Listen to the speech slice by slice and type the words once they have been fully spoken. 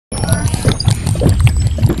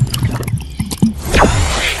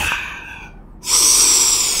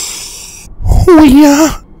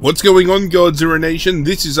Booyah! What's going on, Godzilla Nation?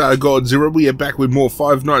 This is Godzilla. We are back with more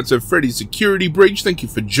Five Nights at Freddy's Security Breach. Thank you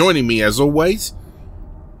for joining me, as always.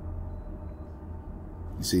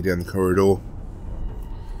 You see down the corridor?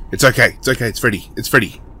 It's okay. It's okay. It's Freddy. It's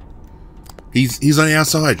Freddy. He's on the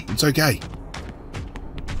outside. It's okay.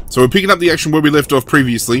 So we're picking up the action where we left off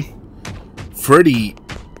previously. Freddy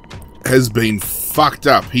has been fucked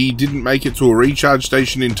up. He didn't make it to a recharge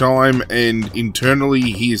station in time, and internally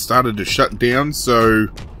he has started to shut down, so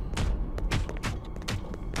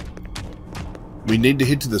we need to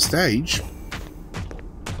head to the stage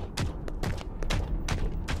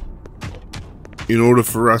in order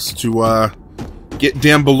for us to get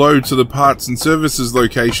down below to the parts and services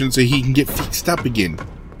location so he can get fixed up again.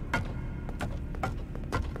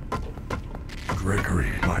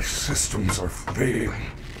 Gregory, my systems are failing.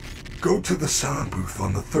 Go to the sound booth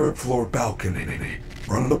on the 3rd floor balcony.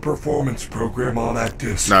 Run the performance program on that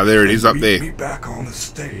disc. No, there it is up there. Meet me back on the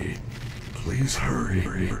stage. Please hurry.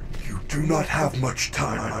 You do not have much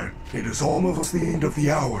time. It is almost the end of the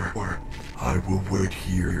hour. I will wait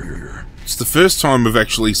here. It's the first time we've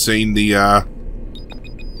actually seen the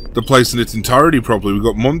place in its entirety properly. We've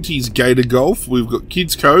got Monty's Gator Golf. We've got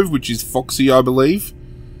Kids Cove, which is Foxy, I believe.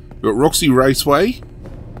 We've got Roxy Raceway.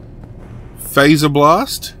 Phaser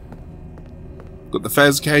Blast. Got the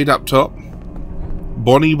Fazcade up top.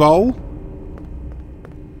 Bonnie Bowl.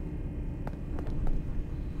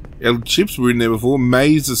 El Chips were in there before.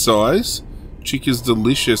 Maze Size. Chica's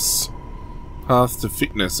Delicious Path to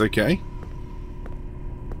Fitness. Okay.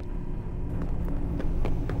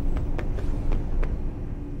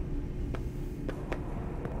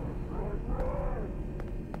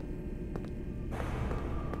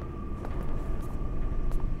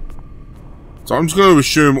 So I'm just going to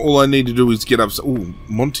assume all I need to do is get up. Oh,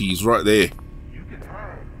 Monty's right there.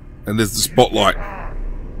 And there's the spotlight.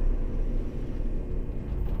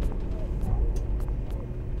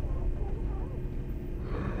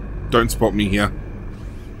 Don't spot me here.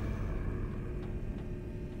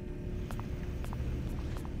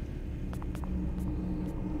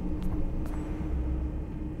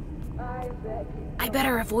 I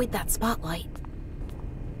better avoid that spotlight.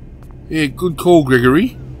 Yeah, good call,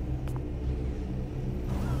 Gregory.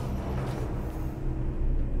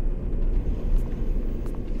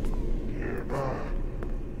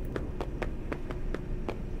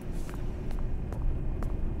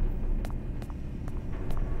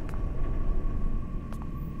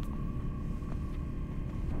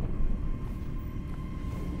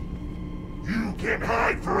 Can't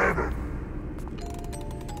hide forever.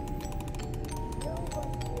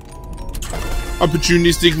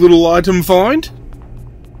 Opportunistic little item find.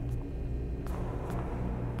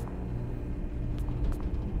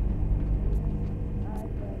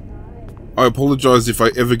 I apologize if I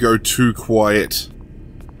ever go too quiet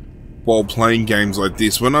while playing games like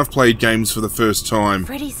this. When I've played games for the first time,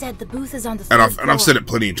 Freddy said the booth is on the and I've said it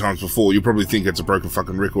plenty of times before. You probably think it's a broken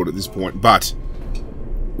fucking record at this point, but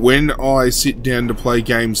when I sit down to play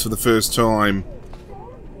games for the first time,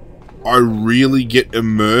 I really get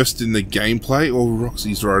immersed in the gameplay. Oh,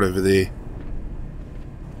 Roxy's right over there.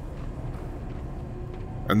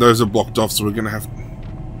 And those are blocked off, so we're going to have...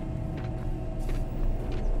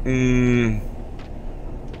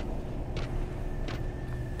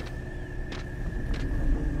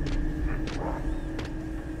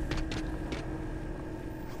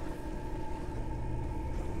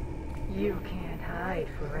 You can't hide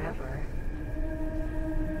forever.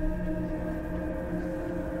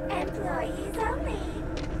 Employees only.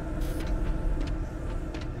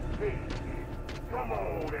 Hey, come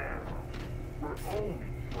on now. We're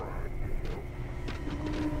only trying to help.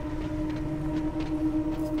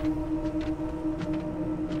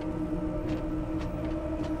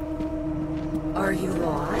 Are you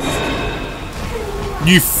lost?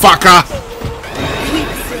 You fucker! Keep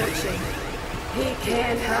searching. He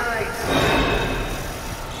can't hide.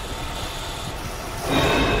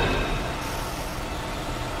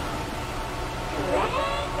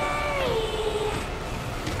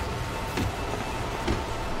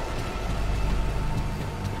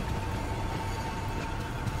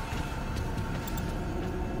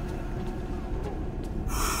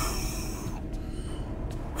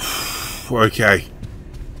 Okay.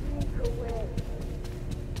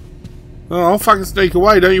 Oh, I'll fucking sneak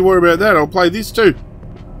away. Don't you worry about that. I'll play this too.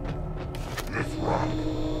 You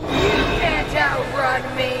can't outrun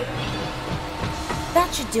me. That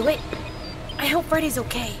should do it. I hope Freddy's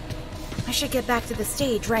okay. I should get back to the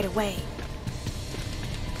stage right away.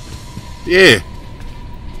 Yeah.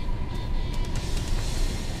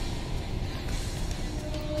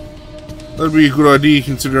 That'd be a good idea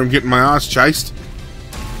considering I'm getting my ass chased.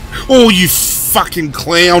 Oh, you fucking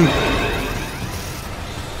clown!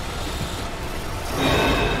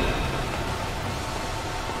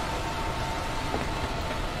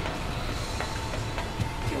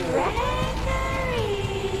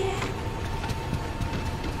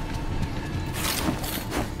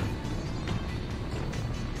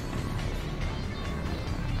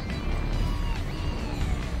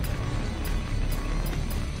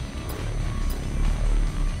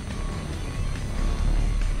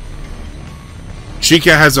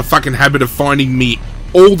 Chica has a fucking habit of finding me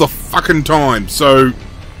all the fucking time, so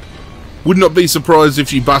would not be surprised if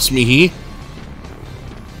she busts me here.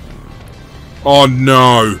 Oh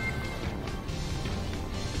no.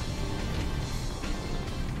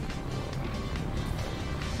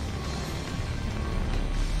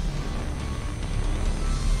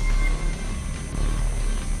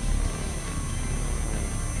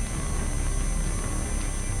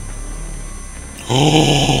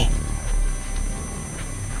 Oh.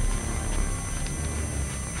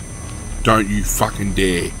 Don't you fucking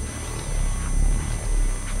dare.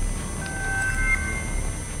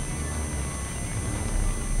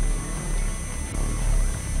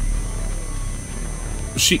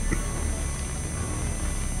 She... I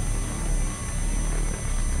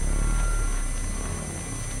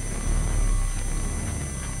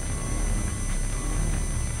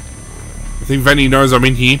think Vanny knows I'm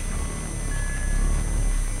in here.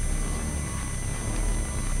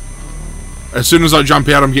 As soon as I jump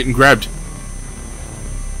out, I'm getting grabbed.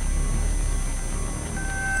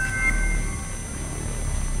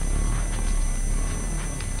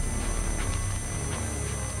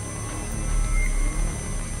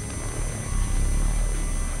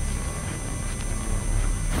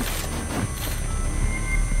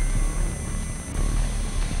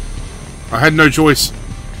 I had no choice.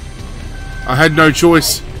 I had no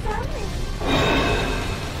choice.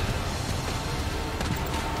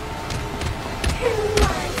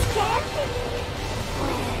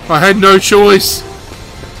 I had no choice.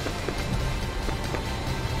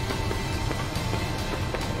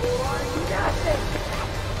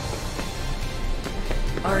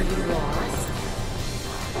 Are you lost?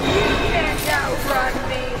 You can't outrun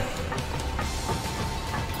me.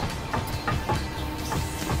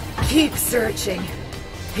 Keep searching.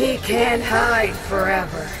 He can't hide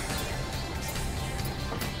forever.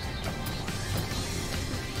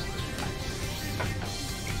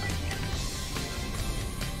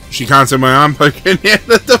 She can't see my arm poking out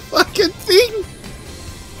of the fucking thing.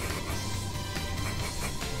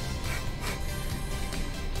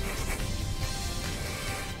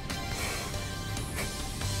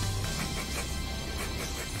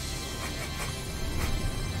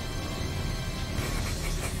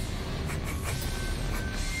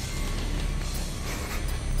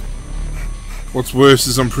 What's worse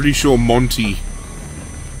is I'm pretty sure Monty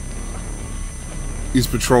is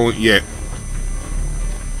patrolling. Yeah.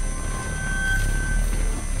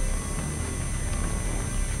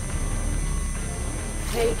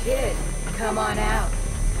 Hey kid, come on out.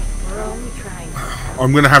 We're only trying.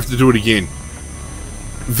 I'm gonna have to do it again.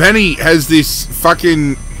 Vanny has this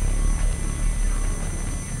fucking...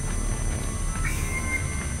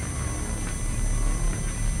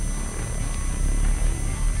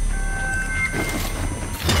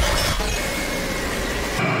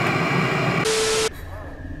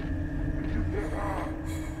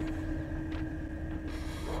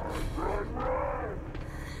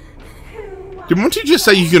 Did Monty just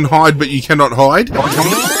say you can hide, but you cannot hide?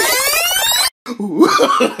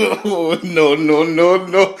 Oh, no, no, no,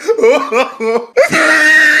 no.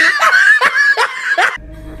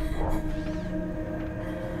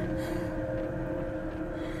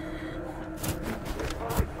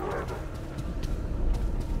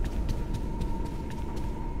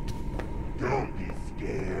 Don't be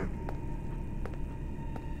scared.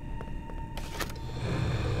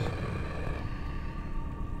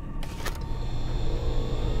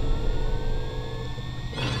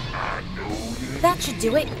 That should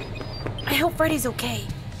do it. I hope Freddy's okay.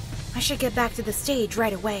 I should get back to the stage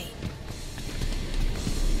right away.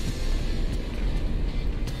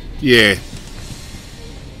 Yeah.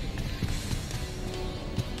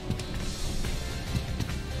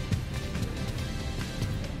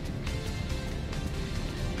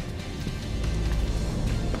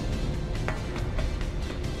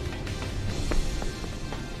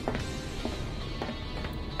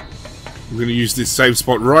 I'm gonna use this save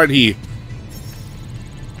spot right here.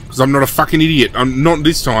 Because I'm not a fucking idiot. I'm not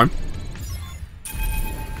this time.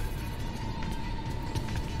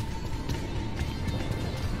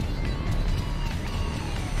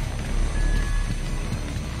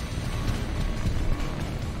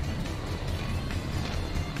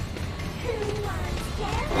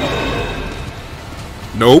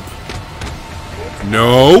 Nope.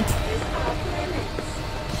 Nope.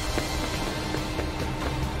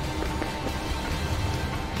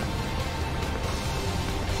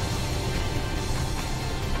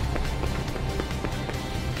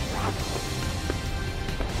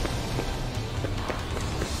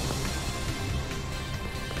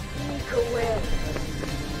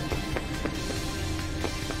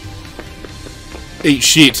 Eat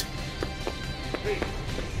shit.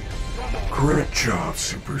 Great job,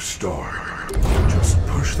 superstar. Just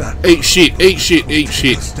push that. Eat shit, eat shit, eat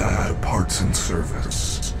shit. Add parts and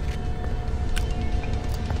service.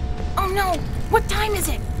 Oh no! What time is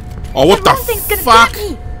it? Oh, what that the thing's gonna fuck?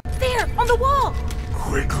 get me. There, on the wall.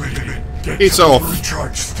 Quickly, get It's to off. the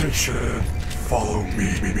recharge station. Follow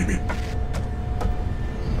me.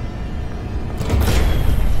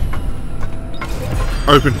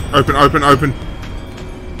 Open, open, open, open.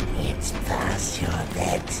 It's past your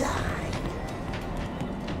bedtime.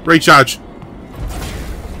 Recharge.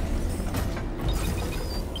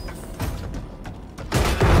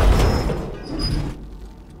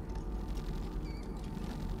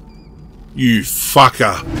 You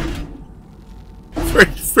fucker.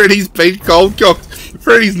 Freddy's been cold cocked.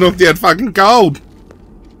 Freddy's knocked out fucking cold.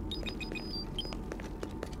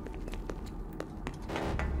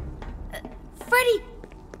 Freddy!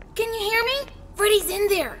 Can you hear me? Freddy's in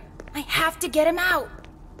there. I have to get him out.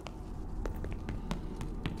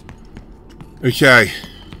 Okay.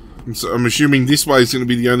 I'm assuming this way is going to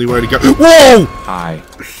be the only way to go. Whoa! Hi.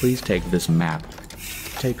 Please take this map.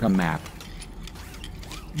 Take a map.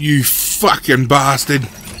 You fucking bastard.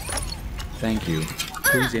 Thank you.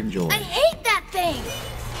 Please enjoy. I hate that thing.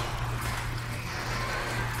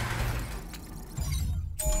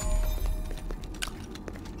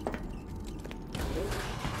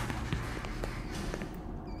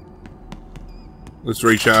 Let's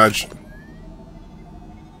recharge.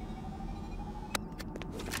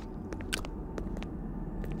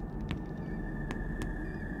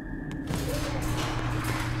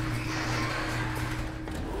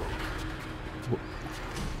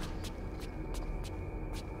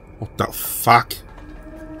 What the fuck?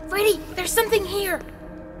 Freddy, there's something here.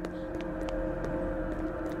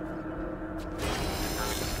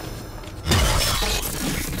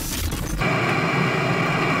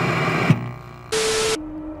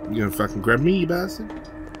 You gonna fucking grab me, you bastard?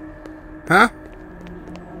 Huh?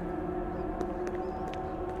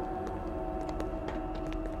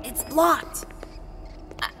 It's blocked.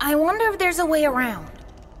 I wonder if there's a way around.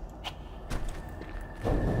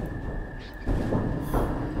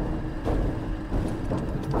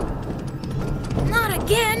 Not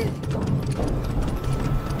again!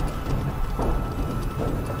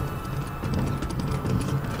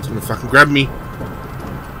 It's gonna fucking grab me.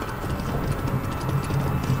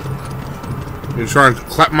 You gonna try and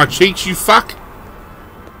clap my cheeks, you fuck?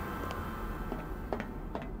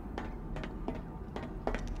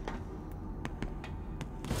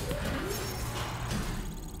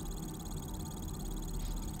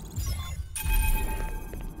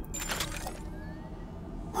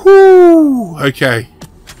 Whoo! Okay.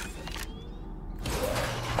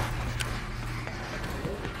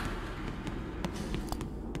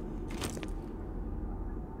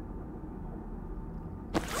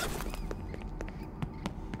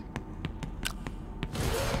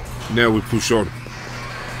 Now we push on.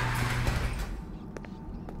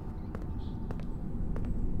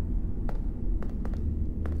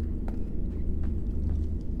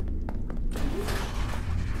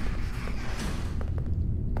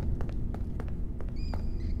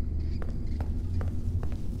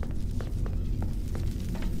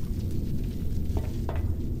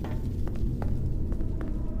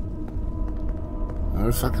 I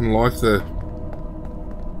don't fucking like the...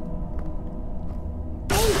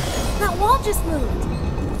 Hey, that wall just moved.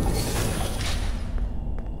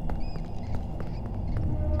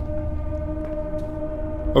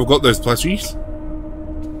 I've got those plushies.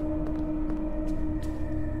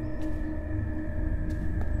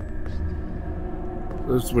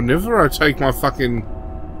 Because whenever I take my fucking...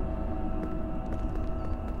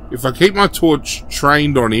 If I keep my torch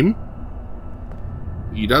trained on him,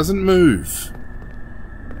 he doesn't move.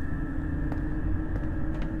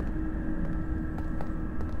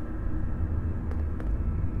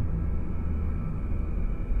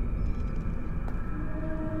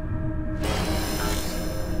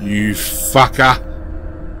 You fucker.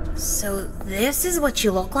 So this is what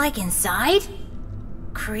you look like inside?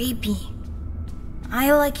 Creepy.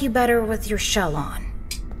 I like you better with your shell on.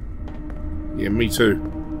 Yeah, me too.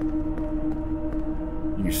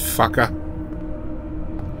 You fucker.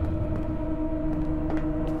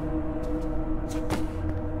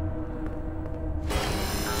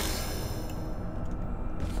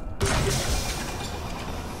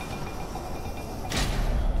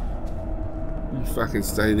 Fucking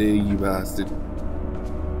stay there, you bastard.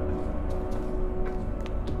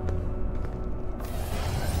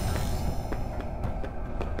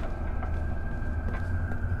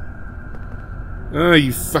 Oh,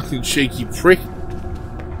 you fucking cheeky prick.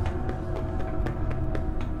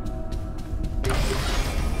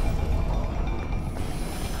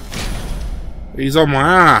 He's on my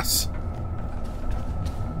ass.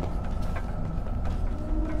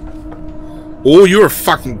 Oh, you're a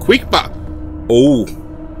fucking quick butt. Oh.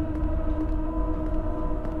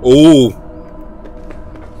 Oh.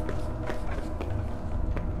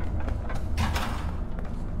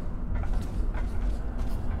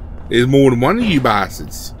 There's more than one of you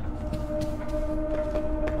bastards.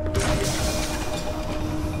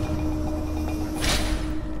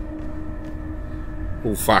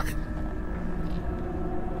 Oh, fuck.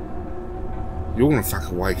 You're gonna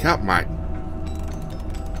fucking wake up, mate.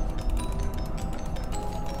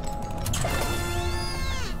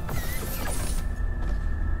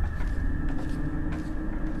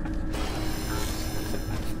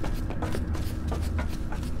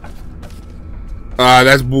 Ah,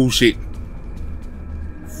 that's bullshit.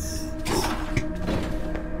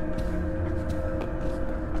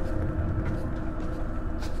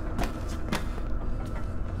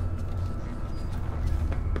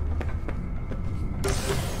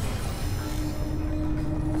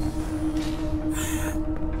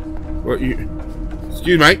 What you...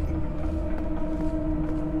 Excuse me.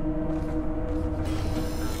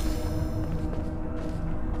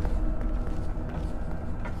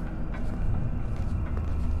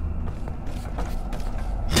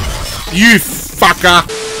 You fucker!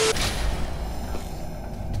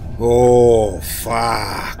 Oh,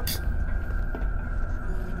 fuck.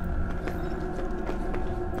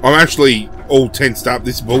 I'm actually all tensed up.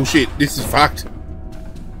 This is bullshit. This is fucked.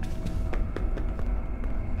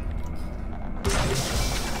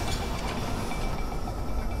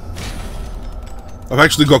 I've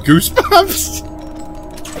actually got goosebumps.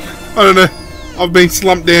 I don't know. I've been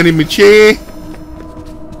slumped down in my chair.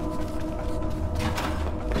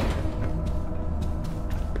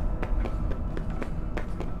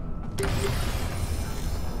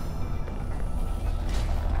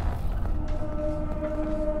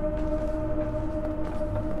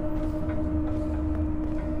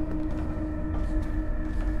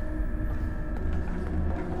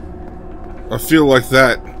 I feel like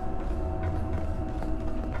that.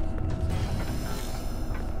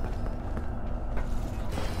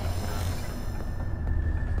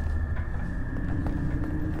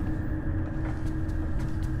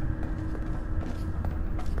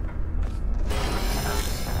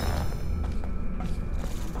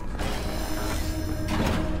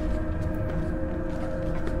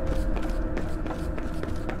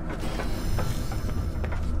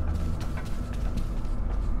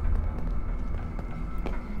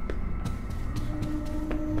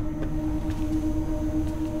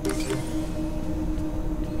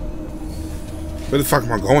 Where the fuck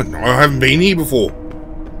am I going? I haven't been here before.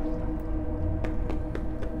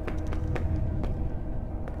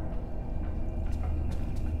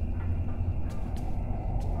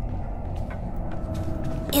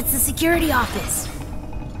 It's the security office.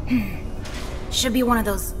 Should be one of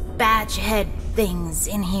those badge head things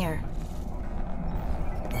in here.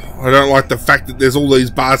 I don't like the fact that there's all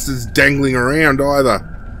these bastards dangling around either.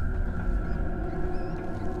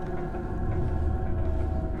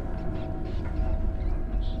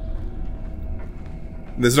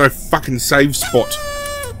 There's no fucking save spot.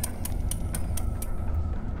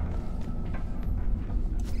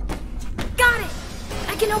 Got it!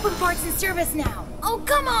 I can open parts and service now. Oh,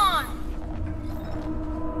 come on!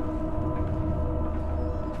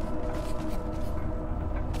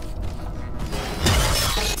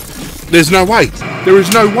 There's no way. There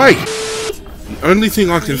is no way. The only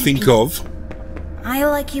thing I can think of I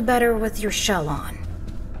like you better with your shell on.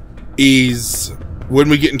 is when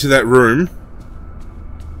we get into that room.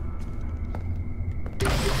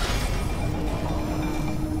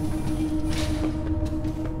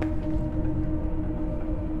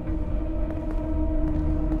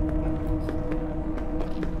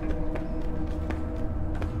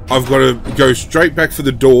 I've got to go straight back for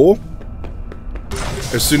the door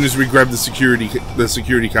as soon as we grab the security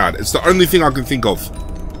card. It's the only thing I can think of.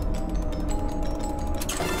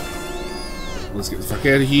 Let's get the fuck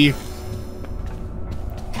out of here.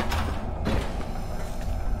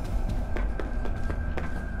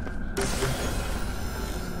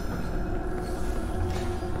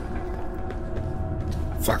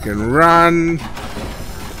 Fucking run.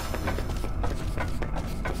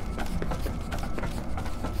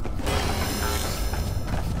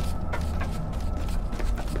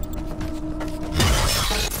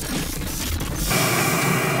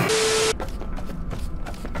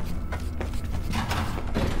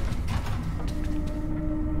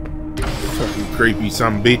 Fucking creepy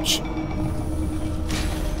son bitch.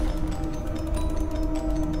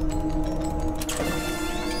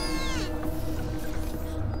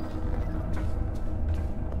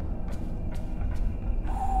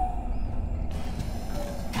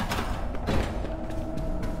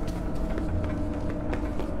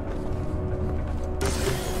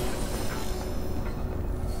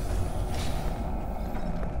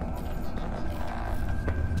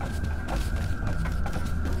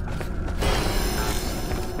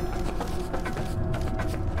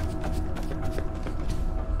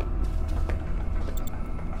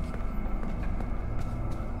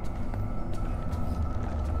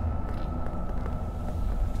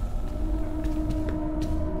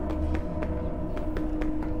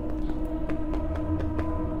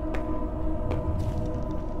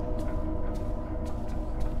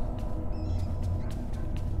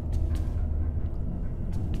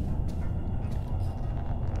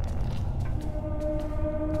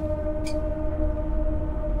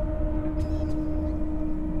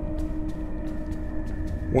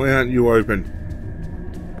 Why aren't you open?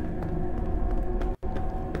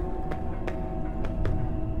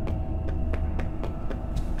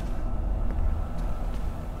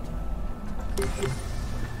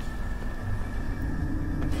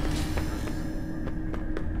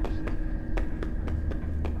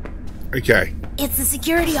 Okay. It's the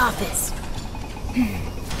security office.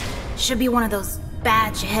 Should be one of those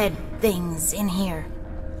badge head things in here.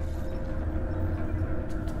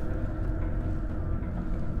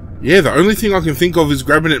 Yeah, the only thing I can think of is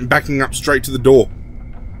grabbing it and backing up straight to the door.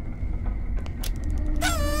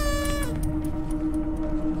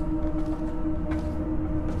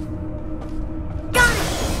 Got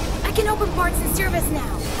it! I can open parts and service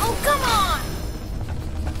now. Oh, come on!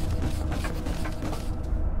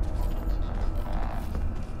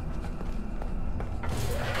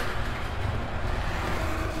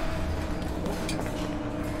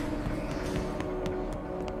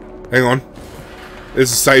 Hang on.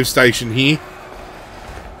 There's a save station here.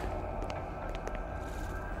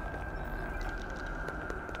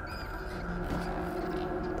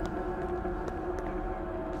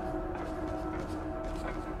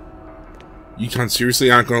 You can't seriously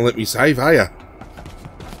aren't going to let me save, are you?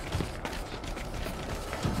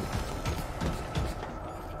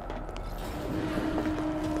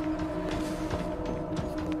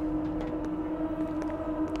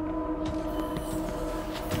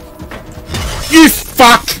 You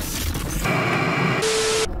fuck!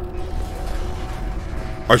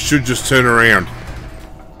 I should just turn around.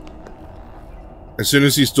 As soon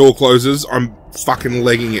as his door closes, I'm fucking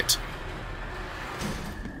legging it.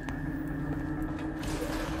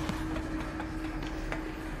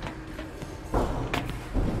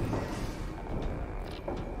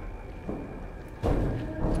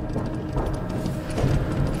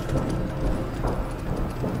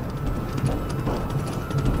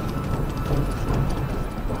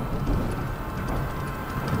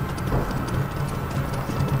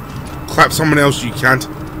 Clap someone else, you cunt.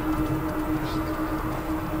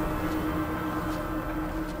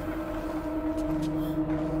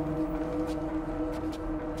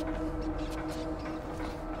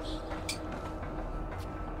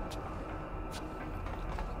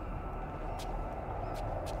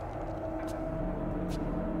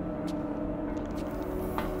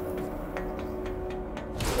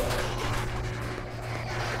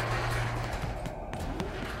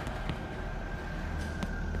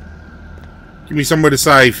 Give me somewhere to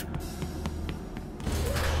save.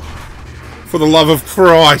 For the love of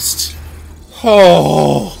Christ.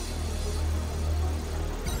 Oh.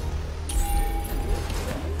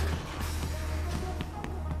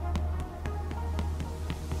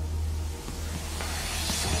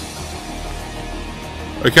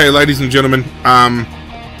 Okay, ladies and gentlemen,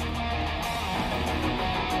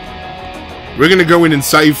 we're going to go in and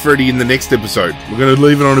save Freddy in the next episode. We're going to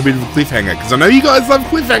leave it on a bit of a cliffhanger, because I know you guys love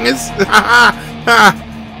cliffhangers.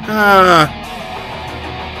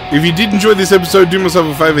 If you did enjoy this episode, do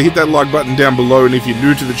myself a favour, hit that like button down below, and if you're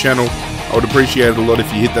new to the channel, I would appreciate it a lot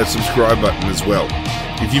if you hit that subscribe button as well.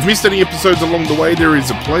 If you've missed any episodes along the way, there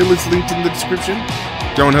is a playlist linked in the description.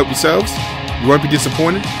 Go and help yourselves. You won't be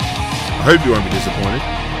disappointed. I hope you won't be disappointed.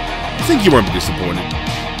 I think you won't be disappointed.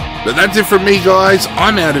 But that's it from me, guys.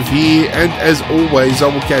 I'm out of here, and as always,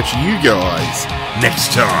 I will catch you guys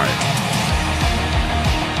next time.